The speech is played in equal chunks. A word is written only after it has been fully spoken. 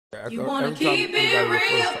You wanna keep it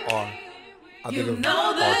real. You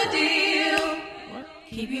know the deal.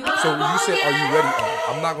 So you said, "Are you ready?"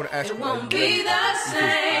 I'm not going to ask you. It won't be the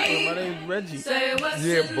same. My name's Reggie.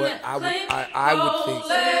 Yeah, but I would think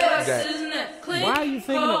that. Why are you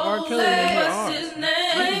thinking of R. Kelly in your R?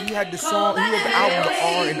 He had the song. He had the album, the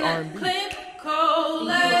R and R&B.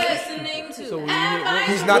 So when you hear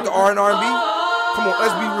He's not the R and R&B. Come on,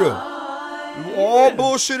 let's be real. All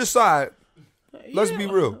bullshit aside, let's be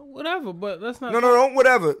real. Whatever, but let's not. No,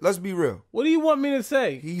 whatever. Let's be real. What do you want me to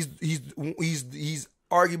say? He's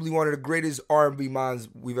arguably one of the greatest R&B minds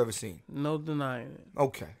we've ever seen. No denying it.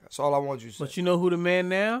 Okay, that's all I want you to say. But you know who the man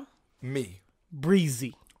now? Me,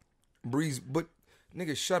 Breezy. Breeze, but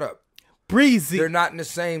nigga, shut up. Breezy. They're not in the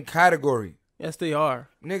same category. Yes, they are.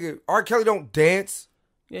 Nigga, R. Kelly don't dance.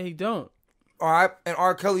 Yeah, he don't. All right, and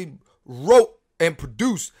R. Kelly wrote and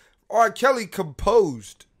produced. R. Kelly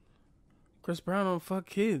composed. Chris Brown don't fuck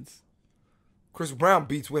kids. Chris Brown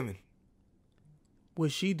beats women.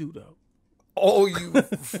 What she do though? Oh,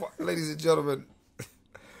 ladies and gentlemen.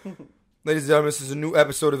 Ladies and gentlemen, this is a new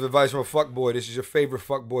episode of Advice from a Fuckboy. This is your favorite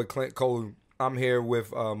fuckboy, Clint Cole. I'm here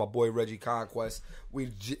with my boy Reggie Conquest. We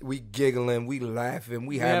giggling, we laughing,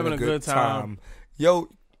 we having a good time. Yo,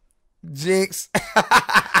 Jinx.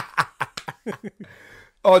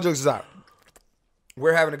 All jokes aside,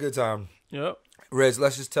 we're having a good time. Yep. Reg,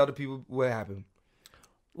 let's just tell the people what happened.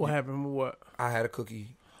 What happened with what? I had a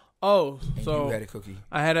cookie. Oh, and so you had a cookie.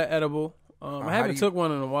 I had an edible. I haven't took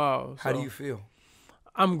one in a while. How do you feel?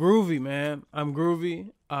 I'm groovy, man. I'm groovy.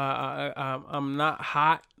 I'm not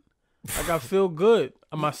hot. Like I feel good.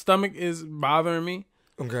 My stomach is bothering me.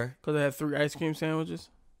 Okay. Because I had 3 ice cream sandwiches.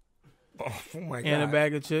 Oh my God. And a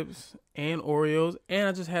bag of chips and Oreos. And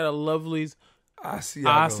I just had a Lovely's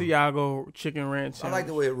Asiago chicken ranch sandwich. I like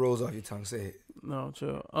the way it rolls off your tongue. Say it. No,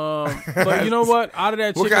 chill. But you know what? Out of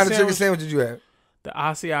that chicken what kind of sandwich, chicken sandwich did you have? The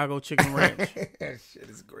Asiago chicken ranch. That shit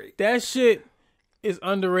is great. That shit is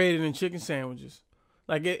underrated in chicken sandwiches.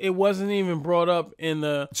 Like it wasn't even brought up in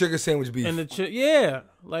the chicken sandwich beef. Yeah,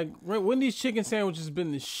 like Wendy's chicken sandwiches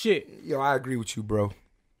been the shit. Yo, I agree with you, bro.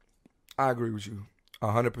 I agree with you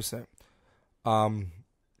 100%.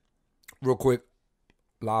 Real quick,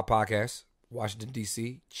 live podcast, Washington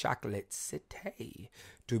D.C., Chocolate City.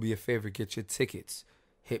 Do me a favor, get your tickets.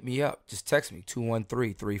 Hit me up. Just text me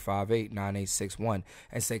 213-358-9861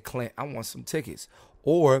 and say, Clint, I want some tickets.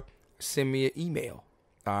 Or send me an email.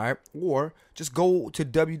 All right. Or just go to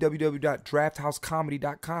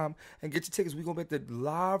www.drafthousecomedy.com and get your tickets. We're going to be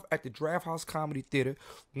live at the Draft House Comedy Theater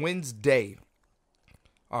Wednesday.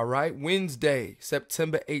 All right. Wednesday,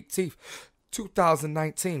 September 18th,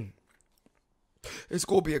 2019. It's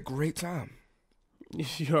going to be a great time.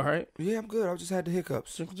 You all right? Yeah, I'm good. I just had the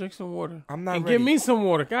hiccups. Drink some water. I'm not and ready. Give me some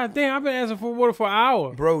water. God damn, I've been asking for water for an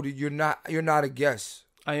hour. Bro, you're not a guest.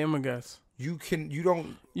 I am a guest. You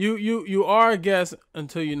are a guest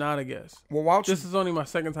until you're not a guest. Well, why don't this is only my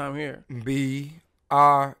second time here. Be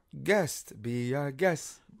our guest. Be our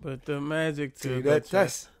guest. But the magic to that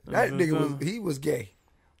test. That nigga he was gay.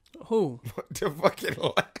 Who? The fucking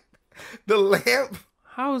lamp. The lamp.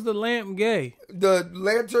 How is the lamp gay? The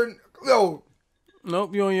lantern. No.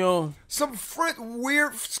 Nope, you on your own. Some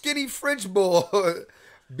weird skinny French bull.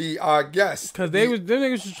 Be our guest. Cause them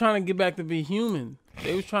niggas was trying to get back to be human.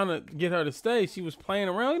 They was trying to get her to stay. She was playing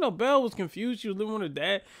around. You know, Belle was confused. She was living with her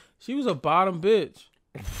dad. She was a bottom bitch.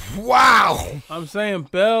 Wow. I'm saying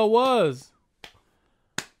Belle was.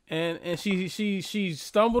 And she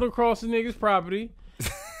stumbled across the nigga's property.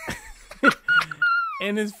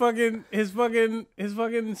 And his fucking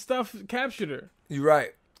stuff captured her. You're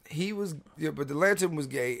right. He was, but the lantern was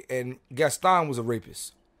gay, and Gaston was a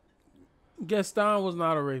rapist. Gaston was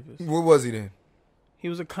not a rapist. What was he then? He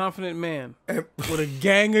was a confident man with a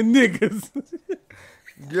gang of niggas.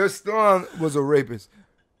 Gaston was a rapist.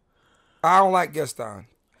 I don't like Gaston.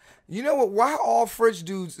 You know what? Why all French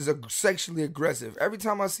dudes is sexually aggressive? Every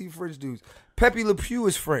time I see French dudes, Pepe Le Pew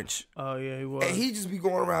is French. Oh yeah, he was. And he just be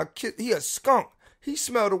going around. He a skunk. He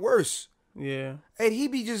smelled the worst. Yeah. And he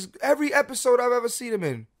be just every episode I've ever seen him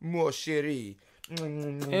in. Mon chéri.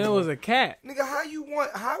 And it was a cat. Nigga, how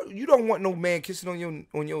you don't want no man kissing on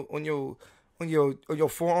your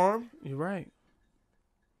forearm? You're right.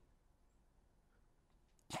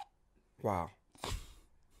 Wow.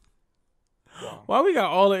 Why we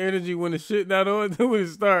got all the energy when the shit not on when it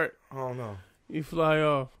start? I don't know. You fly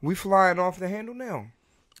off. We flying off the handle now.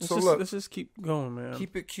 Let's just keep going, man.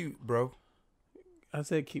 Keep it cute, bro. I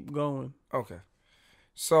said keep going. Okay.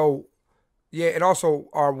 So, yeah, and also,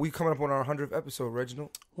 are we coming up on our 100th episode,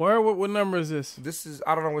 Reginald? What number is this? This is,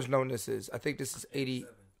 I don't know which number this is. I think this is 80.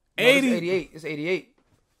 80? No, 88. It's 88.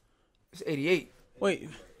 It's 88. Wait,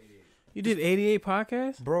 you did 88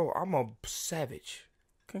 podcasts? Bro, I'm a savage.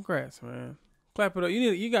 Congrats, man. Clap it up.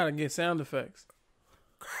 You gotta get sound effects.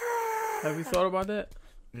 Have you thought about that?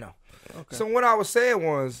 No. Okay. So what I was saying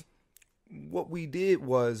was, what we did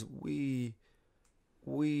was we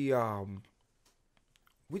doing 100th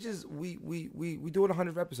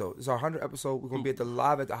episode. It's our 100th episode. We're gonna be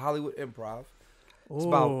live at the Hollywood Improv. It's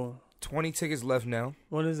about 20 tickets left now.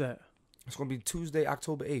 When is that? It's gonna be Tuesday,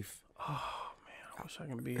 October 8th. Oh man, I wish I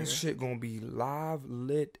could be here. This shit gonna be live,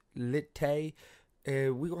 lit,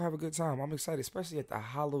 and we gonna have a good time. I'm excited, especially at the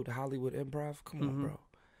Hollywood Improv. Come on, bro.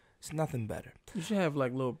 It's nothing better. You should have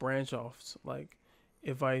like little branch offs, like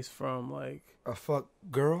advice from like a fuck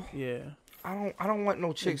girl. Yeah. I don't want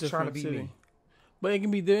no chicks trying to be me. But it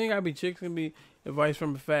can be, there ain't gotta be chicks. It can be advice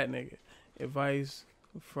from a fat nigga. Advice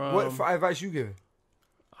from. What advice you give?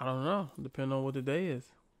 I don't know. Depending on what the day is.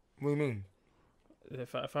 What do you mean?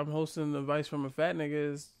 If I'm hosting advice from a fat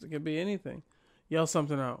nigga, it could be anything. Yell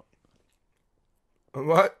something out.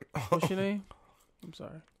 What? What's your name? I'm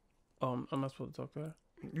sorry. I'm not supposed to talk to her.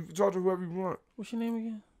 You can talk to whoever you want. What's your name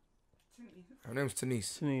again? Her name's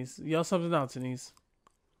Tanise. Tanise. Yell something out, Tanise.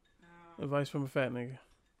 No. Advice from a fat nigga.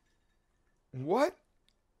 What?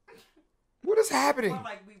 What is happening? Well,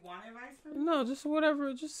 like we want advice from you? No, just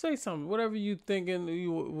whatever. Just say something. Whatever you thinking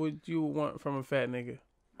you want from a fat nigga.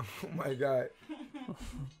 Oh my God.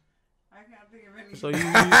 I can't think of any. So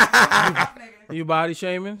you body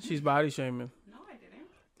shaming? She's body shaming. No, I didn't.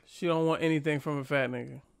 She don't want anything from a fat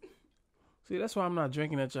nigga. See, that's why I'm not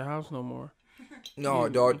drinking at your house no more. No,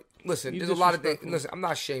 dog. Listen, there's a lot of things. Listen, I'm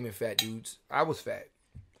not shaming fat dudes. I was fat.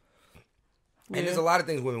 And there's a lot of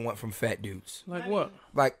things women want from fat dudes. Like what?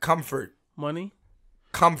 Like comfort. Money?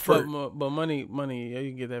 Comfort. But money, yeah,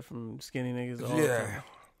 you can get that from skinny niggas all the time.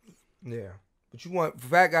 Yeah. But you want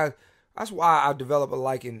fat guys. That's why I develop a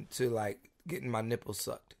liking to like getting my nipples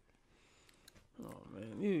sucked. Oh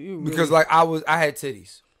man, you really... Because like I had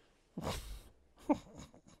titties.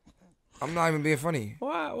 I'm not even being funny.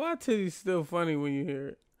 Why titties still funny when you hear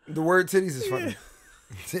it? The word titties is funny.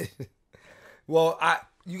 Yeah. Well,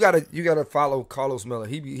 you gotta follow Carlos Miller.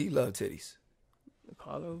 He loved titties.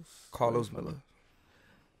 Carlos Miller.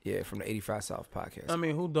 Yeah, from the 85 South podcast. I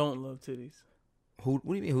mean, who don't love titties? What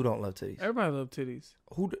do you mean who don't love titties? Everybody love titties.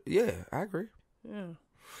 Yeah, I agree. Yeah.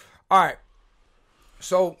 All right.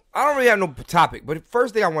 So I don't really have no topic, but the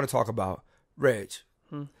first thing I want to talk about, Reg,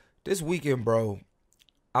 this weekend, bro,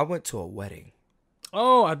 I went to a wedding.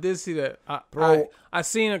 Oh, I did see that. Bro. I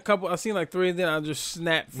seen a couple. I seen like 3 and then I just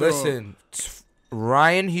snapped through Listen,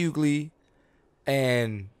 Ryan Hughley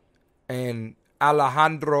and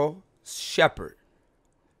Alejandro Shepard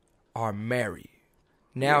are married.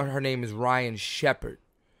 Now her name is Ryan Shepard.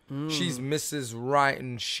 She's Mrs.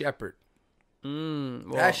 Ryan Shepard. Well,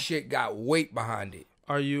 that shit got weight behind it.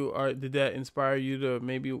 Did that inspire you to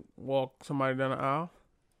maybe walk somebody down the aisle?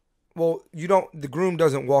 Well, the groom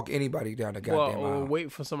doesn't walk anybody down the goddamn aisle. Or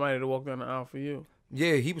wait for somebody to walk down the aisle for you.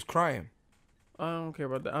 Yeah, he was crying. I don't care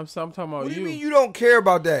about that. I'm talking about you. What do you mean you don't care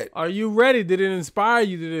about that? Are you ready? Did it inspire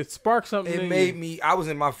you? Did it spark something in you? It made me, I was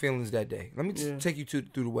in my feelings that day. Let me take you through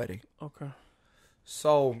the wedding. Okay.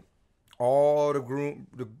 So, all the groom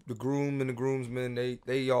and the groomsmen,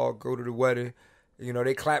 they all go to the wedding. You know,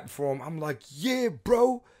 they clap for him. I'm like, yeah,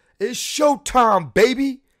 bro, it's showtime,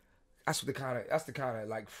 baby. That's the kind of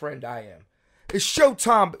like friend I am. It's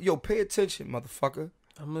showtime. Yo, pay attention, motherfucker.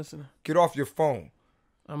 I'm listening. Get off your phone.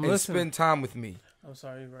 I'm and listening. Spend time with me. I'm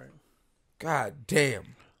sorry, you're right. God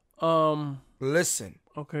damn. Listen.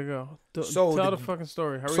 Okay, go. Tell the fucking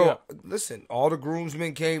story. Hurry up. Listen, all the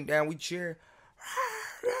groomsmen came down. We cheered.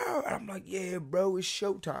 And I'm like, yeah, bro, it's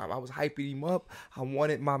showtime. I was hyping him up. I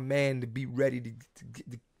wanted my man to be ready to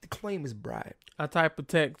claim his bride. I type a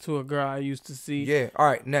text to a girl I used to see. Yeah. All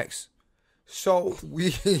right, next. So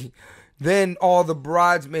then all the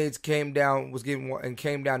bridesmaids came down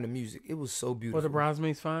came down to music. It was so beautiful. Were the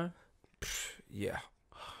bridesmaids fine? Yeah.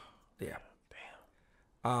 Yeah.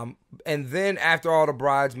 Damn. And then after all the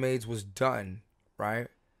bridesmaids was done, right?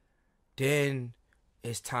 Then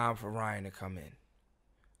it's time for Ryan to come in.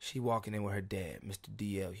 She walking in with her dad, Mr.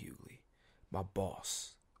 D.L. Hughley, my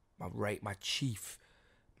boss, my chief,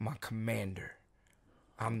 my commander.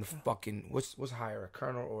 I'm the fucking what's higher, a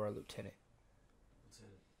colonel or a lieutenant?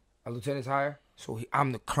 A lieutenant's higher, so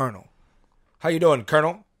I'm the colonel. How you doing,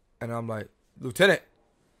 colonel? And I'm like, lieutenant.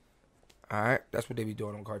 All right, that's what they be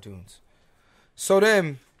doing on cartoons. So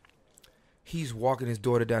then, he's walking his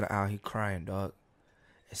daughter down the aisle. He crying, dog.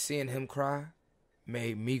 And seeing him cry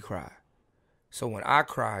made me cry. So when I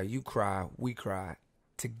cry, you cry, we cry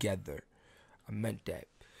together. I meant that.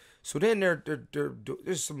 So then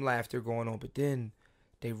there's some laughter going on, but then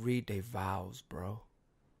they read their vows, bro.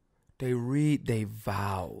 They read their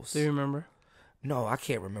vows. Do you remember? No, I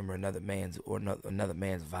can't remember another man's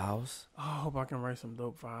vows. Oh, I hope I can write some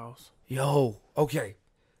dope vows. Yo, okay.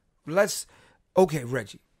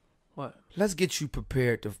 Reggie. What? Let's get you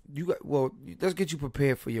prepared let's get you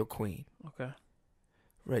prepared for your queen. Okay.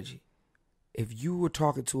 Reggie, if you were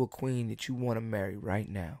talking to a queen that you want to marry right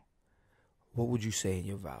now, what would you say in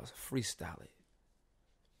your vows? Freestyle it.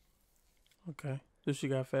 Okay. Does she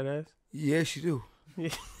got fat ass? Yeah, she do. Yeah.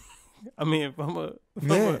 I mean, if I'm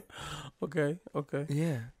okay.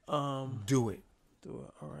 Yeah. Do it.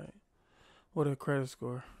 All right. What a credit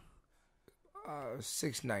score?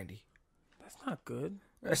 690. That's not good.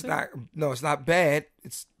 It's not bad.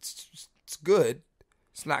 It's good.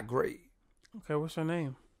 It's not great. Okay, what's her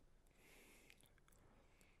name?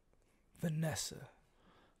 Vanessa.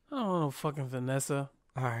 I don't know fucking Vanessa.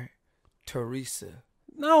 All right. Teresa.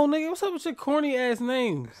 No, nigga, what's up with your corny ass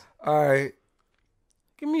names? All right.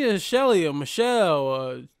 Give me a Shelly, a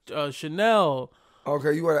Michelle, a Chanel.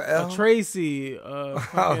 Okay, you want an L? A Tracy,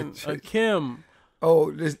 fucking, a Kim.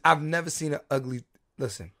 Oh, I've never seen an ugly.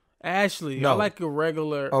 Listen. Ashley. No. I like a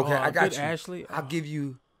regular. Okay, I got you. Ashley. I'll give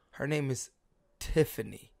you. Her name is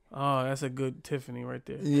Tiffany. Oh, that's a good Tiffany right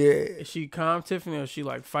there. Yeah. Is she calm Tiffany or is she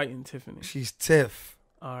like fighting Tiffany? She's Tiff.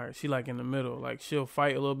 All right, she like in the middle. Like she'll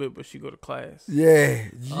fight a little bit, but she go to class. Yeah.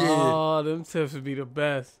 Oh, them Tiffs would be the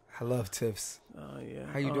best. I love Tiffs. Oh yeah.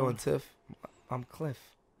 How you doing, Tiff? I'm Cliff.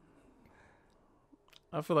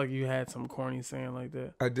 I feel like you had some corny saying like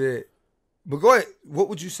that. I did. But go ahead. What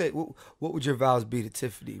would you say? What would your vows be to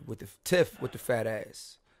Tiffany with the fat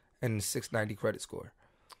ass and the 690 credit score?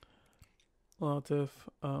 Well, Tiff,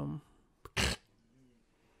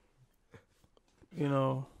 you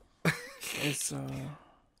know, it's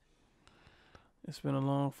been a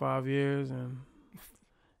long 5 years,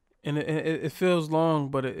 and it feels long,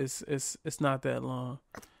 but it's not that long.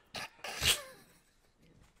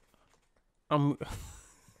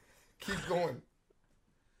 Keep going.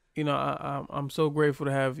 You know, I'm so grateful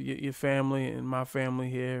to have your family and my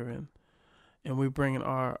family here, and we bringing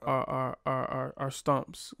our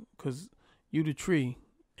stumps because you the tree,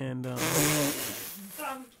 and I'm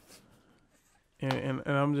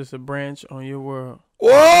just a branch on your world.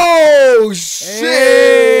 Whoa, shit!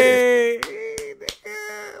 Hey,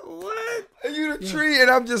 what? You the tree,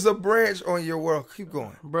 and I'm just a branch on your world. Keep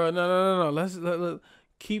going, bro. No. Let's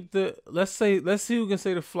keep let's see who can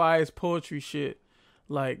say the flyest poetry shit.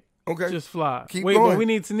 Like, okay, just fly. Keep Wait, going. but we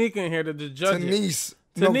need Tanika in here to judge Denise. it.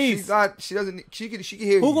 No, Denise. she's not. She doesn't. She can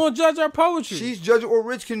hear you. Who gonna judge our poetry? She's judging, or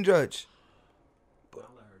Rich can judge.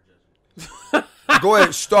 Go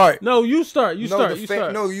ahead, start. No, you start. You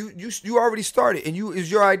start. No, you already started, and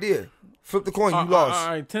it's your idea. Flip the coin. You lost. All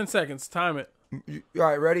right, 10 seconds. Time it. All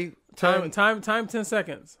right, ready? Time 10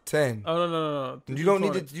 seconds. 10. Oh no. You don't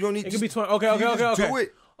need to. You don't need. It can be 20. Okay. Do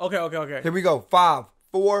it. Okay. Here we go. 5,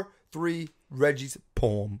 4, 3. Reggie's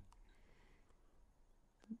poem.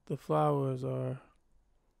 The flowers are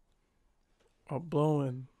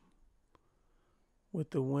blowing with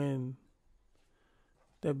the wind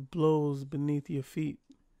that blows beneath your feet.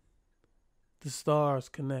 The stars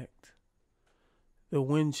connect. The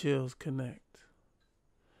wind chills connect.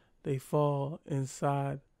 They fall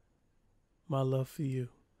inside my love for you.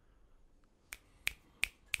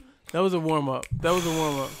 That was a warm up.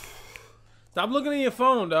 Stop looking at your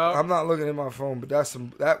phone, dog. I'm not looking at my phone, but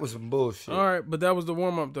that was some bullshit. All right, but that was the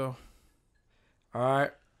warm up, though. All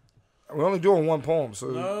right. We're only doing one poem,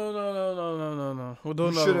 so No. We'll do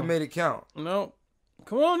another. You should have made it count. No.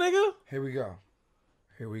 Come on, nigga. Here we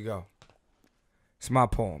go. It's my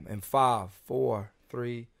poem. In 5, 4,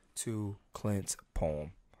 3, 2, Clint's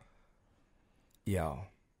poem. Yo.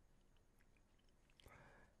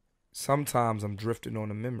 Sometimes I'm drifting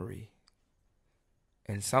on a memory.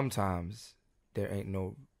 And sometimes there ain't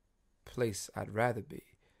no place I'd rather be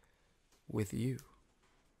with you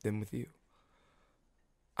than with you.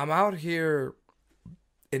 I'm out here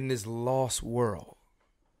in this lost world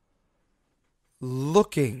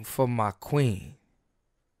looking for my queen.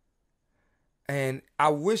 And I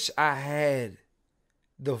wish I had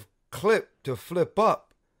the clip to flip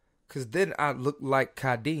up, because then I'd look like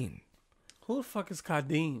Kadeem. Who the fuck is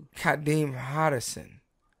Kadeem? Kadeem Hardison,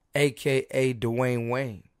 a.k.a. Dwayne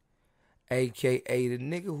Wayne, a.k.a. the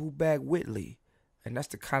nigga who bagged Whitley. And that's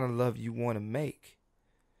the kind of love you want to make.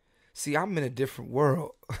 See, I'm in a different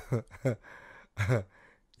world.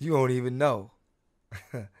 You don't even know.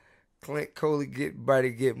 Clint Coley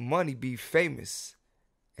get money, be famous,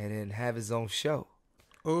 and then have his own show.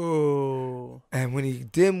 Oh. And when he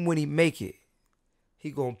make it, He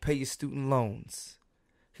gonna pay your student loans.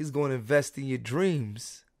 He's gonna invest in your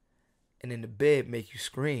dreams. And in the bed make you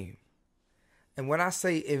scream. And when I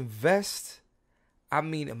say invest, I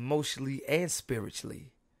mean emotionally and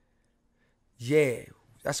spiritually. Yeah,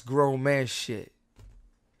 that's grown man shit.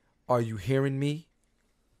 Are you hearing me?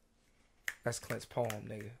 That's Clint's poem,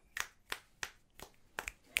 nigga.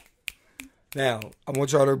 Now, I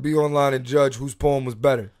want y'all to be online and judge whose poem was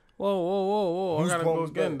better. Whoa. Whose I gotta poem go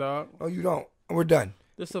was again, better? dog. Oh, you don't. We're done.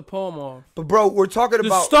 This is a poem off. But, bro, we're talking The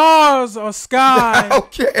about... stars are sky. I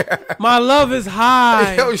don't care. My love is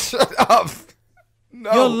high. Yo, shut up.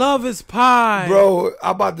 No. Your love is pie. Bro,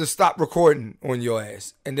 I'm about to stop recording on your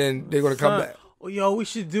ass. And then they're going to come back. Yo, we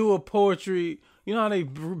should do a poetry. You know how they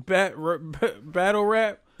battle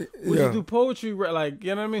rap? We should do poetry rap. Like,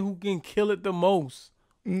 you know what I mean? Who can kill it the most?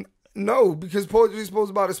 No, because poetry is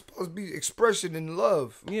supposed to be expression and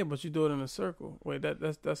love. Yeah, but you do it in a circle. Wait,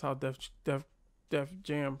 that's how Def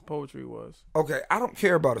Jam poetry was. Okay, I don't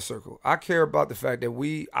care about a circle. I care about the fact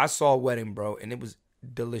that I saw a wedding, bro, and it was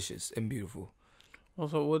delicious and beautiful.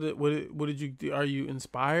 Also, what did you do? Are you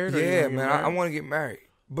inspired? Yeah, man, I want to get married.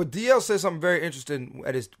 But DL said something very interesting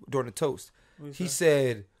during the toast. He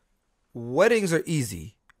said, "Weddings are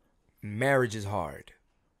easy, marriage is hard."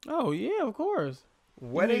 Oh yeah, of course.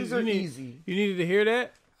 Weddings are easy. You needed to hear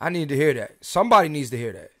that? I need to hear that. Somebody needs to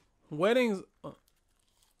hear that. Weddings.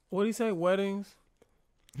 What did he say? Weddings.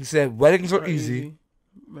 He said weddings are easy,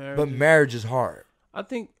 but marriage is hard. I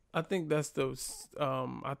think that's the.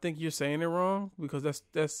 I think you're saying it wrong because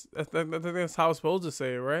that's how it's supposed to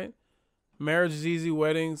say it, right? Marriage is easy.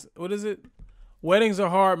 Weddings. What is it? Weddings are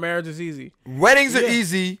hard. Marriage is easy. Weddings are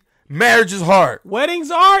easy. Marriage is hard. Weddings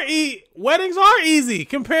are easy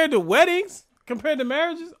compared to weddings. Compared to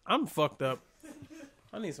marriages, I'm fucked up.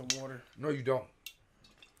 I need some water. No, you don't.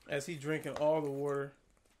 As he drinking all the water.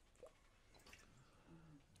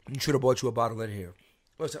 You should have bought you a bottle in here.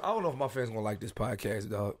 Listen, I don't know if my fans gonna like this podcast,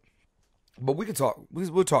 dog. But we can talk.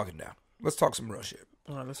 We're talking now. Let's talk some real shit.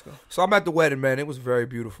 All right, let's go. So I'm at the wedding, man. It was very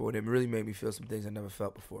beautiful, and it really made me feel some things I never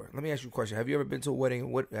felt before. Let me ask you a question. Have you ever been to a wedding,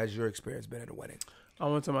 and what has your experience been at a wedding? I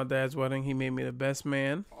went to my dad's wedding. He made me the best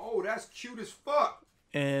man. Oh, that's cute as fuck.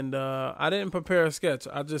 And I didn't prepare a sketch.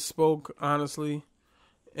 I just spoke honestly,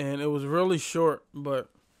 and it was really short. But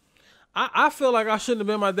I feel like I shouldn't have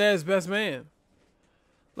been my dad's best man.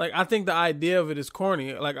 Like, I think the idea of it is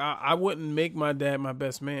corny. Like, I wouldn't make my dad my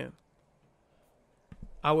best man.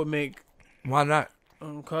 I would make... Why not?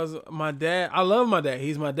 Because my dad... I love my dad.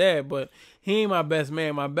 He's my dad, but he ain't my best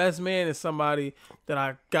man. My best man is somebody that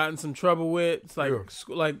I got in some trouble with. It's like,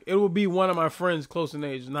 like it would be one of my friends close in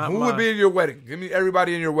age. Not Who would be in your wedding? Give me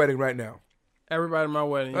everybody in your wedding right now. Everybody in my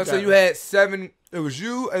wedding. Let's say you had 7... It was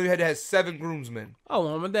you, and you had to have 7 groomsmen. Oh,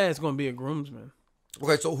 well, my dad's going to be a groomsman.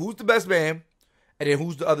 Okay, so who's the best man? And then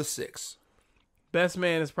who's the other 6? Best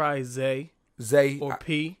man is probably Zay. Zay. Or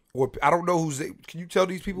P. Or I don't know who's Zay. Can you tell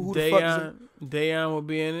these people who the fuck is it? Dayon will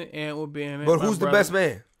be in it. Ant will be in it. But who's the best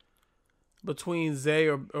man? Between Zay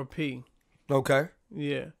or P. Okay.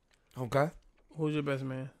 Yeah. Okay. Who's your best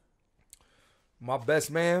man? My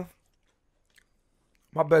best man?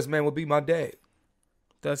 My best man would be my dad.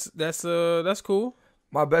 That's cool.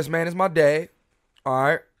 My best man is my dad. All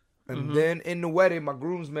right. And then in the wedding, my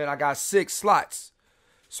groomsmen, I got 6 slots.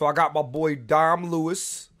 So I got my boy Dom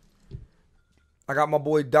Lewis. I got my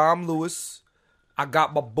boy Dom Lewis. My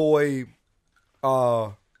boy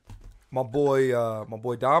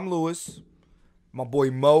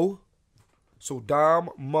Mo. So Dom,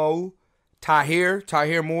 Mo,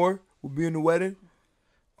 Tahir Moore will be in the wedding.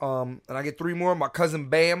 And I get 3 more. My cousin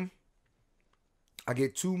Bam. I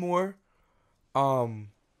get 2 more.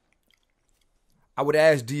 I would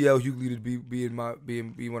ask DL Hughley to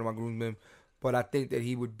be one of my groomsmen, but I think that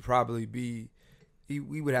he would probably be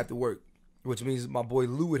we would have to work, which means my boy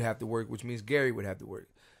Lou would have to work, which means Gary would have to work.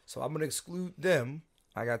 So I'm gonna exclude them.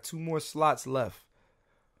 I got 2 more slots left.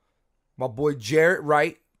 My boy Jarrett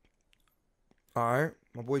Wright. All right,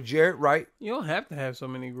 my boy Jarrett Wright. You don't have to have so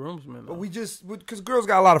many groomsmen, though. But because girls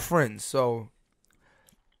got a lot of friends, so.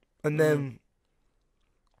 And then.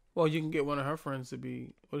 Well, you can get one of her friends to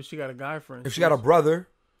be. What if she got a guy friend? If she got a brother.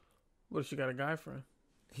 What if she got a guy friend?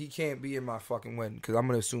 He can't be in my fucking wedding because I'm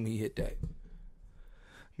going to assume he hit that.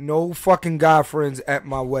 No fucking guy friends at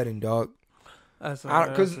my wedding, dog.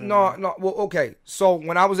 No. Well, okay. So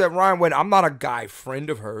when I was at Ryan's wedding, I'm not a guy friend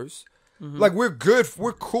of hers. Mm-hmm. Like, we're good.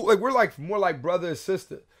 We're cool. Like, we're like more like brother and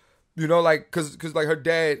sister. You know, like, because like her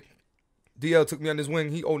dad, DL took me on his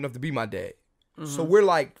wing. He old enough to be my dad. Mm-hmm. So we're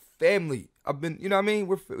like family. I've been, you know what I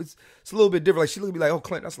mean? It's a little bit different. Like, she look at me like, oh,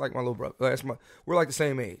 Clint, that's like my little brother. We're like the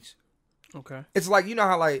same age. Okay. It's like, you know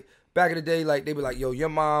how like back in the day, like they be like, yo, your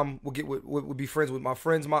mom would be friends with my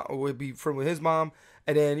friend's mom, or would be friend with his mom,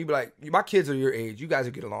 and then you'd be like, my kids are your age, you guys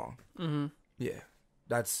will get along. Mm-hmm. Yeah,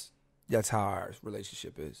 that's how our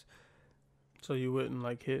relationship is. So you wouldn't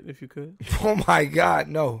like hit if you could? Oh my God,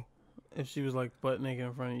 no. If she was like butt naked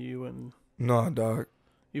in front of you, you wouldn't? No, dog.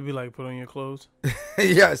 You'd be like, put on your clothes?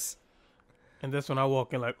 Yes. And that's when I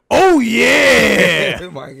walk in like, oh yeah!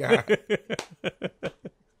 Oh my God.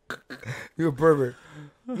 You're a pervert.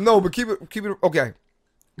 No, but keep it okay.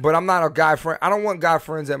 But I'm not a guy friend. I don't want guy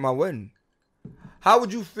friends at my wedding. How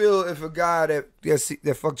would you feel if a guy that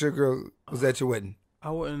fucked your girl was at your wedding?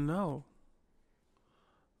 I wouldn't know.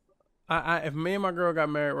 If me and my girl got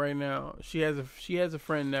married right now, she has a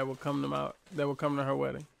friend that would come to her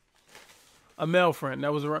wedding. A male friend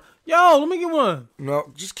that was around. Yo, let me get one.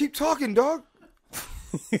 No, just keep talking, dog.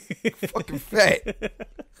 Fucking fat.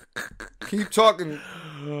 Keep talking.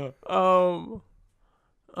 If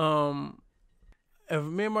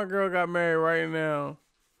me and my girl got married right now,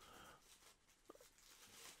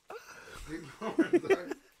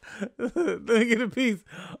 let me get a piece.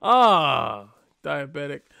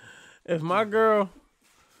 Diabetic. If my girl,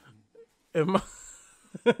 if me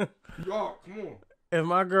and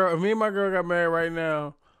my girl got married right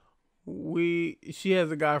now, she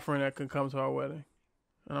has a guy friend that can come to our wedding,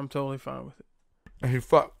 and I'm totally fine with it. And he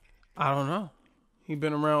fucked. I don't know. He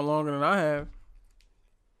been around longer than I have.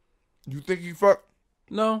 You think he fucked?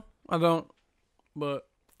 No, I don't. But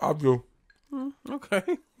I do.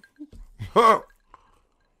 Okay.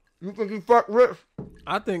 You think he fucked Rich?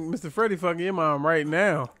 I think Mr. Freddie fucking your mom right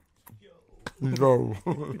now. No.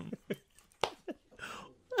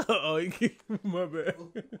 Oh, my bad.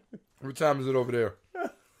 What time is it over there?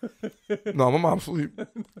 No, my mom's asleep.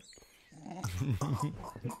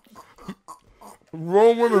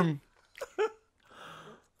 Grown women.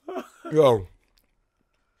 Yo.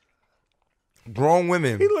 Grown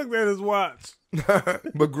women. He looked at his watch.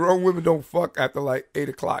 But grown women don't fuck after like 8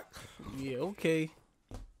 o'clock. Yeah, okay.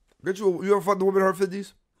 You ever fuck the women in her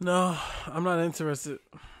 50s? No, I'm not interested.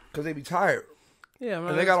 Because they be tired. Yeah, I'm not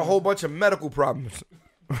And they got a whole bunch of medical problems.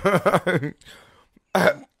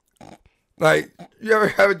 Like, you ever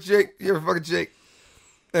have a chick? You ever fuck a chick?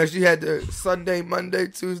 And she had the Sunday, Monday,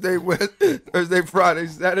 Tuesday, Wednesday, Thursday, Friday,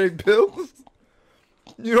 Saturday pills?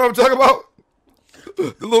 You know what I'm talking about?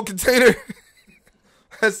 The little container.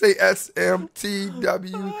 SASMTWTFSS.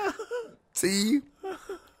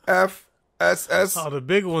 Oh, the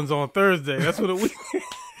big one's on Thursday. That's when the weekend.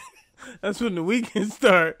 That's when the weekends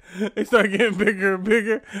start. They start getting bigger and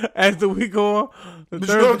bigger as the week go on. But you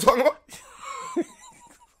know what I'm talking about?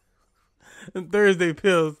 And Thursday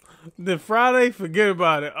pills. Then Friday, forget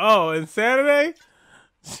about it. Oh, and Saturday,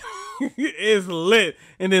 it's lit.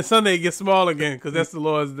 And then Sunday gets small again because that's the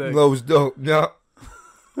Lord's Day. That was dope. Yeah.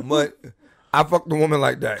 But I fucked a woman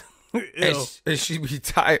like that. And she be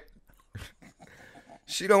tired.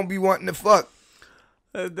 She don't be wanting to fuck.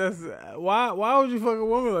 That's why would you fuck a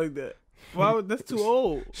woman like that? That's too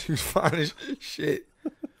old. She was fine as shit.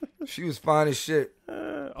 She was fine as shit.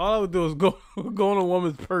 All I would do is go on a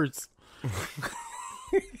woman's purse.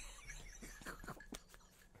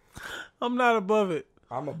 I'm not above it.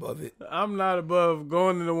 I'm above it. I'm not above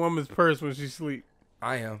going in a woman's purse when she sleep.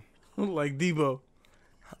 I am. Like Debo.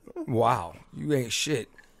 Wow. You ain't shit.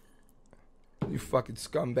 You fucking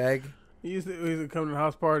scumbag. He used to come to the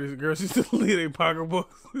house parties. The girls used to leave their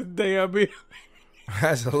pocketbooks. Day I be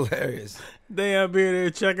That's hilarious.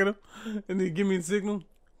 there checking them. And they give me a signal.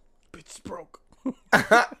 Bitch is broke.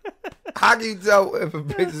 How can you tell if a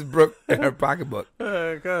bitch is broke in her pocketbook?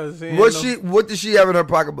 Cause What did she have in her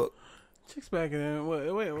pocketbook? Chicks back then,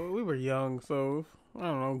 we were young, so I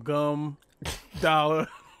don't know, gum, dollar.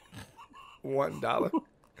 $1.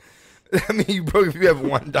 I mean, you broke if you have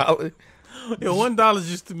 $1. Yeah, $1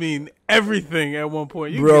 used to mean everything at one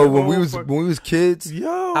point. Bro, when we was kids,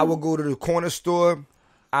 yo, I would go to the corner store.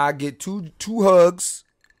 I get two hugs,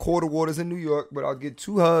 quarter waters in New York, but I'll get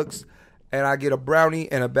 2 hugs, and I get a brownie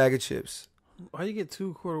and a bag of chips. Why you get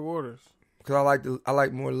 2 quarter waters? Because I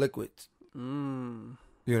like more liquids.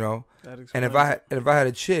 You know, and if I had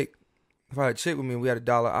a chick with me, and we had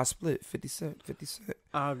 $1, I split 50 cents.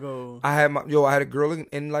 I'll go. I had a girl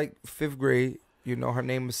in like 5th grade. You know, her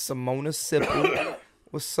name is Simona Sipple.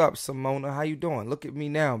 What's up, Simona? How you doing? Look at me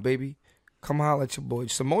now, baby. Come holler at your boy.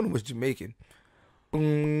 Simona was Jamaican.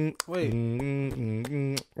 Wait. With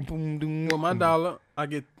my $1, I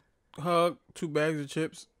get hug, 2 bags of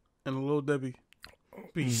chips, and a Little Debbie.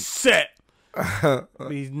 Be set.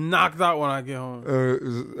 Be knocked out when I get home.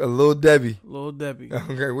 A Little Debbie. Little Debbie.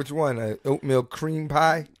 Okay, which one? Oatmeal cream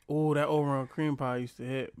pie? Oh, that overall cream pie used to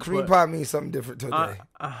hit. Cream pie means something different today.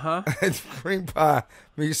 Uh-huh. Cream pie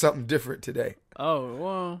means something different today. Oh,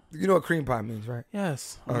 well. You know what cream pie means, right?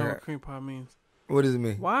 Yes. I know what cream pie means. What does it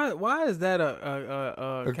mean? Why is that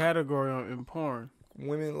a category in porn?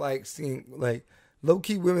 Women like seeing, like,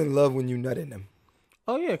 low-key women love when you nut in them.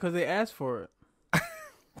 Oh, yeah, because they ask for it.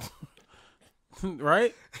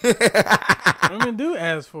 Right? Women do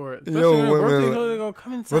ask for it. Especially on their birthday, they go,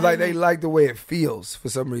 come inside. But, like, they like the way it feels for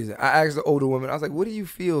some reason. I asked the older woman, I was like, what do you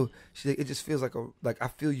feel? She's like, it just feels like I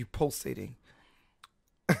feel you pulsating.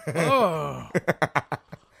 Oh.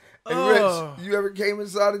 Hey, Rich, you ever came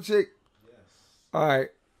inside a chick? Yes. All right.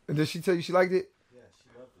 And did she tell you she liked it? Yeah, she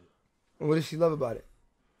loved it. What did she love about it?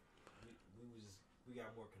 We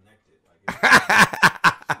got more connected.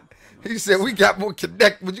 He said we got more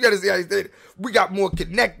connected. But you got to see how he said it. We got more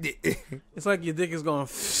connected. It's like your dick is going,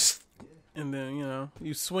 and then, you know,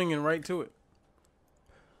 you swinging right to it.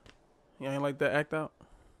 You ain't like that act out?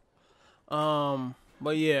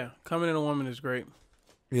 But yeah, coming in a woman is great.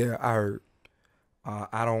 Yeah, I heard.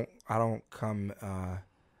 I don't come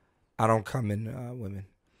in women.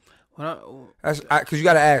 That's because you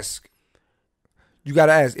gotta ask. You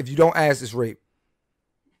gotta ask. If you don't ask, it's rape.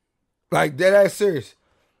 Like dead ass serious.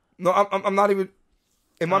 No, I'm not even.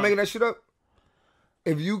 Am I making that shit up?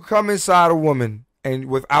 If you come inside a woman and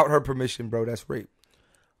without her permission, bro, that's rape.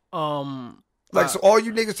 Like so, all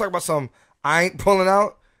you niggas talk about something I ain't pulling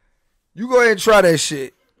out. You go ahead and try that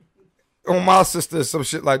shit on my sister or some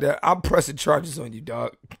shit like that. I'm pressing charges on you,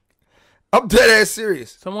 dog. I'm dead ass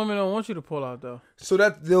serious. Some women don't want you to pull out, though. So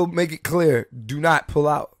that they'll make it clear. Do not pull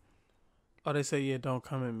out. Oh, they say, yeah, don't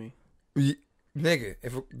come at me. Nigga,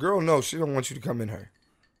 if a girl knows she don't want you to come in her.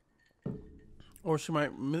 Or she might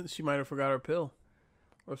have forgot her pill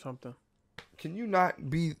or something. Can you not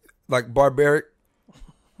be, like, barbaric?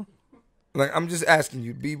 Like, I'm just asking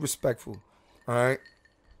you. Be respectful. All right?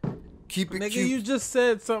 Keep it Nigga, cute. you just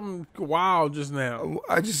said something wild just now.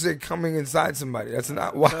 I just said coming inside somebody. That's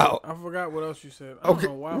not wild. I forgot what else you said. I Okay,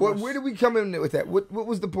 don't know why. where did we come in with that? What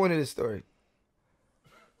was the point of this story?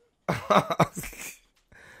 I'm All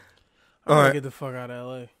gonna right. get the fuck out of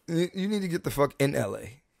LA. You need to get the fuck in LA.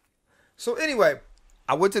 So anyway,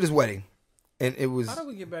 I went to this wedding, and it was... How do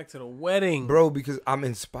we get back to the wedding? Bro, because I'm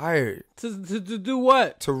inspired. To do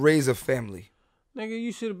what? To raise a family. Nigga,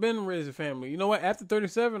 you should have been raised a family. You know what? After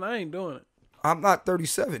 37, I ain't doing it. I'm not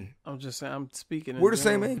 37. I'm just saying, I'm speaking in We're the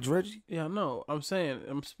general. same age, Reggie. Yeah, I know. I'm saying,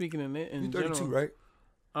 I'm speaking in You're 32, general. right?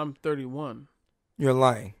 I'm 31. You're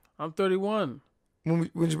lying. I'm 31. When's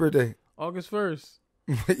your birthday? August 1st,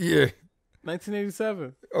 What year?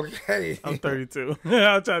 1987. Okay. I'm 32.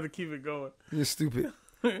 I'll try to keep it going. You're stupid.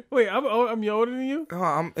 Wait, I'm older than you? Oh,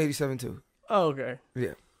 I'm 87 too. Oh, okay.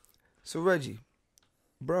 Yeah. So Reggie,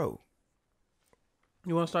 bro.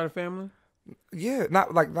 You want to start a family? Yeah,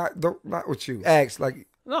 not with you. Ask like.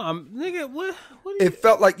 No, nigga. What? What? It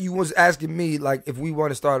felt like you was asking me like if we want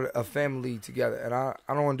to start a family together, and I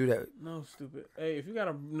don't want to do that. No, stupid. Hey, if you got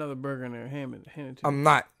another burger in there, hand it to me. I'm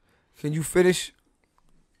not. Can you finish?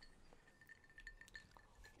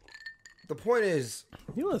 The point is,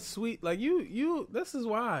 You a sweet like you. This is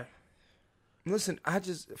why. listen.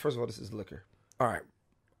 First of all, this is liquor. All right.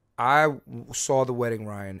 I saw the wedding,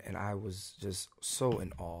 Ryan, and I was just so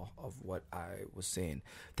in awe of what I was seeing.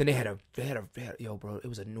 Then they had a yo, bro. It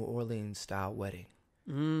was a New Orleans style wedding.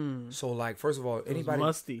 So like, first of all, It was anybody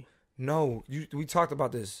musty. No, we talked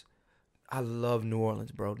about this. I love New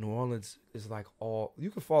Orleans, bro. New Orleans is like all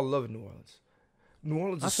you can fall in love in New Orleans. New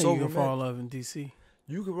Orleans I is think so you can romantic. fall in love in DC.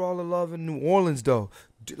 You could fall in love in New Orleans though.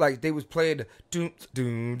 Like they was playing the doom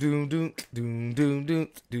doom doom doom doom doom doom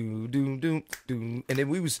doom doom doom doom, and then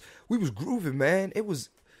we was grooving, man. It was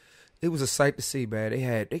a sight to see, man.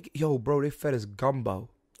 They fed us gumbo.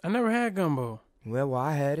 I never had gumbo. Well,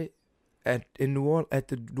 I had it at the New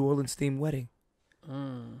Orleans themed wedding.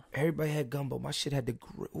 Everybody had gumbo. My shit had the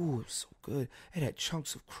ooh, it was so good. It had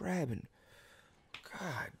chunks of crab and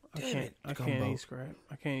God damn it, I gumbo. can't eat crab.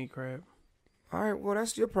 I can't eat crab. All right, well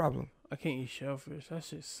that's your problem. I can't eat shellfish. That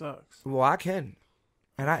shit sucks. Well, I can,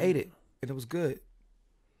 and I ate it, and it was good.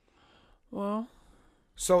 Well,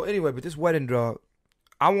 So anyway, but this wedding, dog,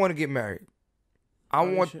 I want to get married.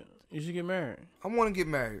 you should get married. I want to get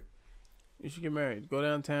married. You should get married. Go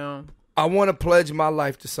downtown. I want to pledge my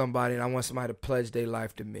life to somebody, and I want somebody to pledge their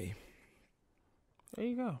life to me. There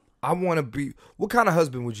you go. I want to be. What kind of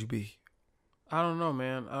husband would you be? I don't know,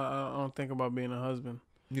 man. I don't think about being a husband.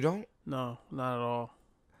 You don't? No, not at all.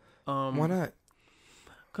 Why not?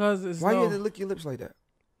 Cause it's Why you had to lick your lips like that?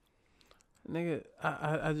 Nigga,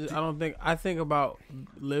 I don't think I think about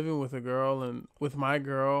living with a girl and with my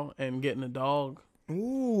girl and getting a dog,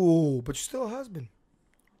 Ooh, but you're still a husband.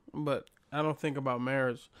 but I don't think about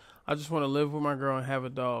marriage. I just want to live with my girl and have a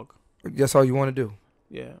dog. That's all you want to do.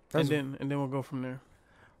 Yeah, That's- and then we'll go from there.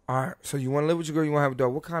 All right. So you want to live with your girl, you want to have a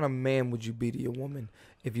dog. What kind of man would you be to your woman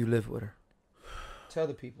if you live with her? Tell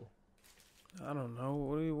the people. I don't know.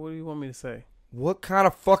 What do you want me to say? What kind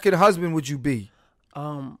of fucking husband would you be?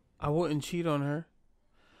 I wouldn't cheat on her.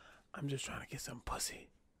 I'm just trying to get some pussy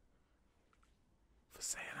for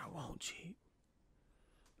saying I won't cheat.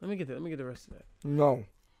 Let me get the rest of that. No.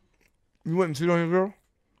 You wouldn't cheat on your girl?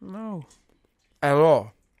 No, At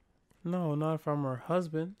all. no, not if I'm her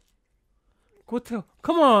husband.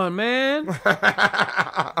 Come on, man.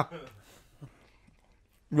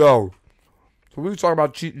 Yo. So we were talking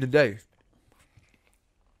about cheating today.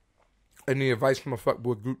 And the advice from a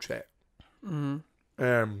fuckboy group chat. Mm-hmm.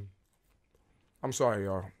 I'm sorry,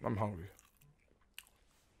 y'all. I'm hungry.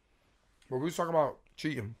 But we was talking about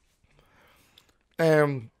cheating.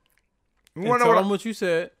 And you want to Tell know them what you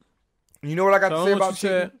said. you know what I got Tell to say them what about you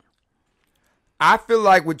cheating? said. I feel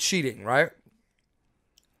like with cheating, right?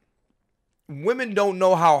 Women don't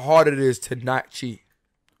know how hard it is to not cheat.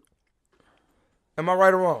 Am I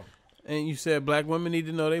right or wrong? And you said black women need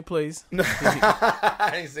to know their place. I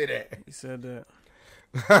didn't say that. You said that.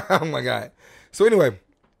 Oh my God. So anyway,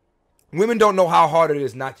 women don't know how hard it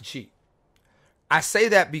is not to cheat. I say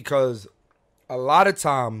that because a lot of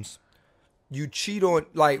times you cheat on,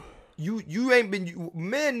 like, you ain't been,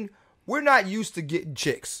 men, we're not used to getting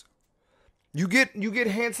chicks. You get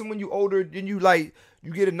handsome when you older, then you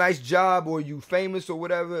get a nice job or you famous or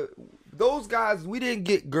whatever. Those guys, we didn't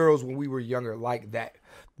get girls when we were younger like that.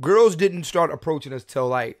 Girls didn't start approaching us till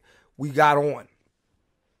like we got on.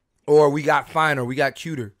 Or we got finer, we got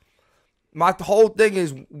cuter. My whole thing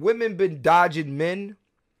is women been dodging men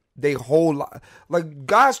they whole lot. Like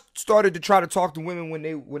guys started to try to talk to women when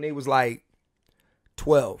they was like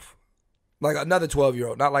 12. Like another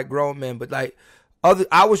 12-year-old, not like grown men, but like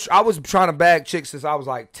I was trying to bag chicks since I was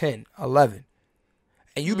like 10, 11.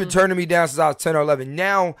 And you've been turning me down since I was 10 or 11.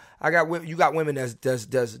 Now you got women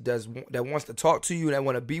that wants to talk to you, that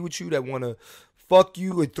want to be with you, that want to fuck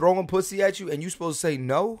you and throwing pussy at you, and you supposed to say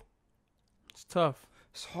no? It's tough.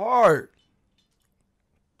 It's hard.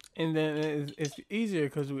 And then it's easier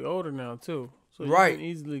because we're older now too. So you Right. can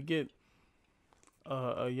easily get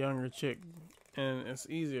a younger chick, and it's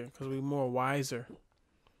easier because we're more wiser.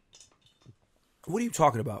 What are you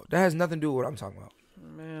talking about? That has nothing to do with what I'm talking about.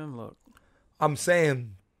 Man, look. I'm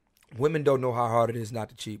saying women don't know how hard it is not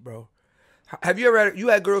to cheat, bro. Have you ever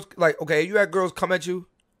had girls, like, okay, you had girls come at you?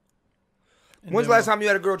 And When's the then last time you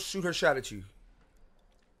had a girl shoot her shot at you?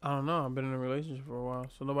 I don't know. I've been in a relationship for a while,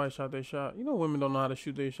 so nobody shot their shot. You know, women don't know how to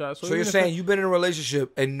shoot their shot. So you're even if saying you've been in a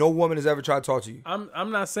relationship and no woman has ever tried to talk to you?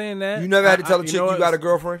 I'm not saying that. You never had to tell a you chick know you what? got a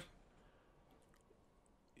girlfriend?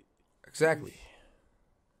 Exactly.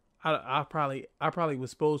 I probably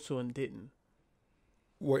was supposed to and didn't.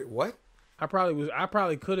 Wait, what? I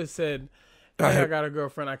probably could have said, "Hey, I got a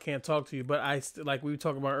girlfriend. I can't talk to you." But like we were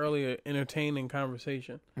talking about earlier, entertaining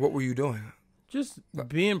conversation. What were you doing? Just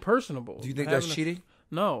being personable. Do you think that's cheating?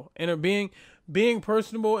 No, and being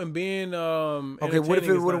personable and being Okay, what if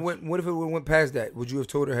it would have went past that? Would you have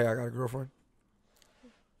told her, "Hey, I got a girlfriend"?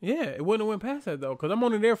 Yeah, it wouldn't have went past that though, because I'm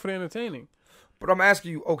only there for the entertaining. But I'm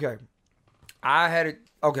asking you, okay. I had it,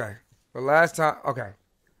 okay. The last time, okay.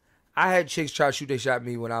 I had chicks try to shoot their shot at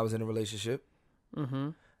me when I was in a relationship. Mm-hmm.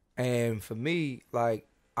 And for me, like,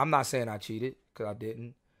 I'm not saying I cheated, because I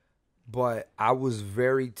didn't. But I was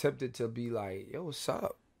very tempted to be like, yo, what's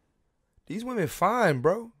up? These women fine,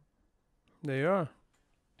 bro. They are.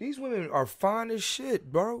 These women are fine as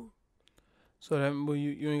shit, bro. So that well,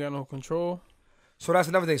 you ain't got no control. So that's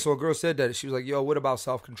another thing. So a girl said that. She was like, yo, what about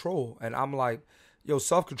self-control? And I'm like, yo,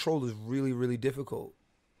 self-control is really, really difficult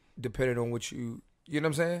depending on what you know what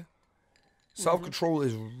I'm saying? Self-control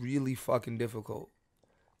is really fucking difficult.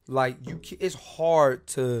 Like, it's hard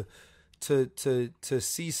to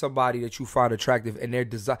see somebody that you find attractive and their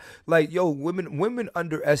desire. Like, yo, women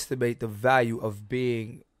underestimate the value of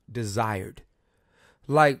being desired.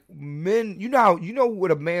 Like, men, you know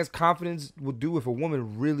what a man's confidence would do if a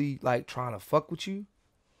woman really like trying to fuck with you?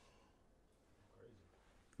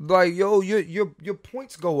 Like, yo, your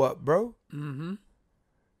points go up, bro. Mm-hmm.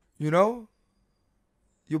 You know?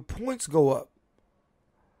 Your points go up.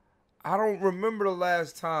 I don't remember the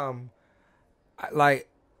last time like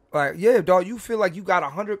yeah, dog, you feel like you got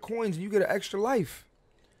 100 coins and you get an extra life.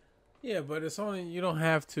 Yeah, but it's only you don't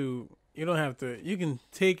have to. You can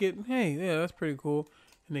take it. Hey, yeah, that's pretty cool,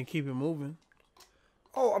 and then keep it moving.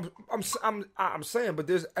 Oh, I'm saying, but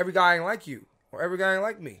there's every guy ain't like you, or every guy ain't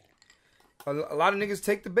like me. A lot of niggas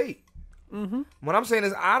take the bait. Mm-hmm. What I'm saying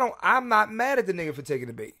is, I'm not mad at the nigga for taking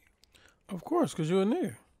the bait. Of course, because you're a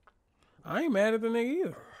nigga. I ain't mad at the nigga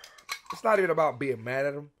either. It's not even about being mad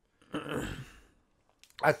at him.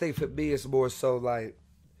 I think for me, it's more so like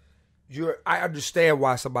I understand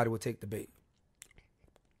why somebody would take the bait.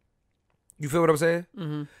 You feel what I'm saying?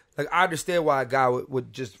 Mm-hmm. Like, I understand why a guy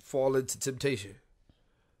would just fall into temptation.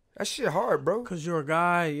 That shit hard, bro. Because you're a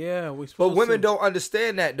guy, yeah. But women don't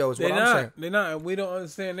understand that, though, is what I'm saying. They're not. We don't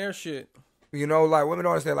understand their shit. You know, like, women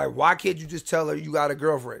don't understand, like, why can't you just tell her you got a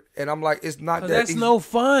girlfriend? And I'm like, it's not that That's easy. no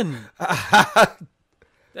fun.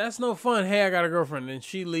 That's no fun. Hey, I got a girlfriend. And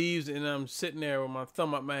she leaves, and I'm sitting there with my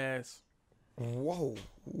thumb up my ass. Whoa.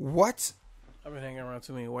 What? I've been hanging around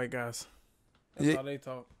too many white guys. That's how they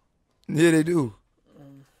talk. Yeah, they do.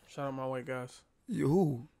 Shout out my white guys. You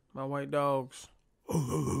who? My white dogs.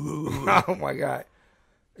 Oh, my God.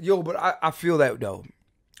 Yo, but I feel that, though.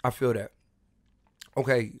 I feel that.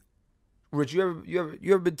 Okay. Rich, you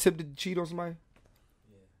ever been tempted to cheat on somebody?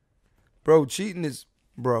 Yeah. Bro, cheating is...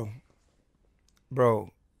 Bro,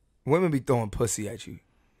 women be throwing pussy at you.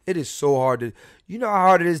 It is so hard to... You know how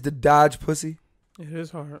hard it is to dodge pussy? It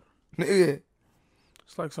is hard. Yeah.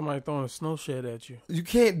 It's like somebody throwing a snow shed at you. You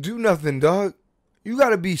can't do nothing, dog. You got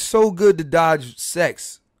to be so good to dodge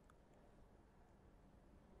sex.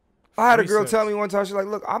 I had a girl tell me one time, she's like,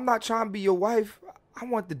 look, I'm not trying to be your wife. I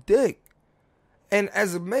want the dick. And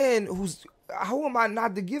as a man how am I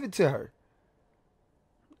not to give it to her?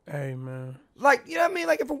 Hey, man. Like, you know what I mean?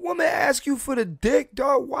 Like, if a woman asks you for the dick,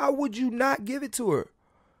 dog, why would you not give it to her?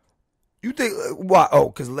 You think, why? Oh,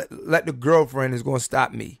 because let the girlfriend is going to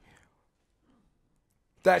stop me.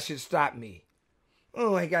 That should stop me.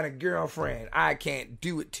 Oh, I got a girlfriend. I can't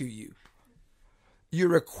do it to you. You're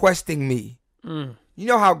requesting me. You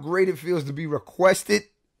know how great it feels to be requested?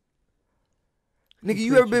 Nigga,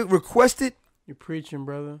 you ever been requested? You're preaching,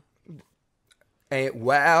 brother. And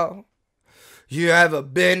wow, you ever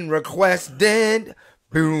been requested?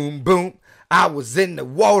 Boom, boom. I was in the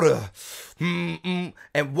water. And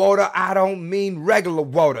water, I don't mean regular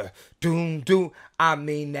water. Doom, doom. I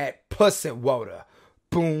mean that pussy water.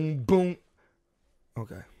 Boom, boom.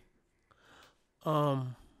 Okay.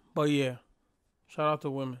 But yeah, shout out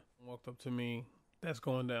to women. Walked up to me. That's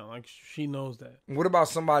going down. Like, she knows that. What about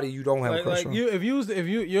somebody you don't have a crush on? If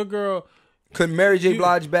your girl... Could Mary J.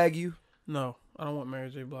 Blige bag you? No, I don't want Mary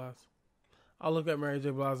J. Blige. I'll look at Mary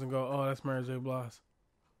J. Blige and go, oh, that's Mary J. Blige.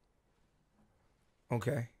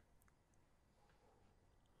 Okay.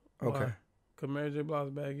 Why? Could Mary J.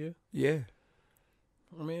 Blige bag you? Yeah.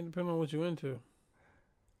 I mean, it depends on what you into.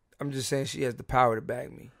 I'm just saying she has the power to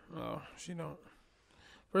bag me. Oh, she don't.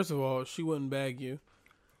 First of all, she wouldn't bag you.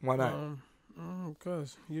 Why not?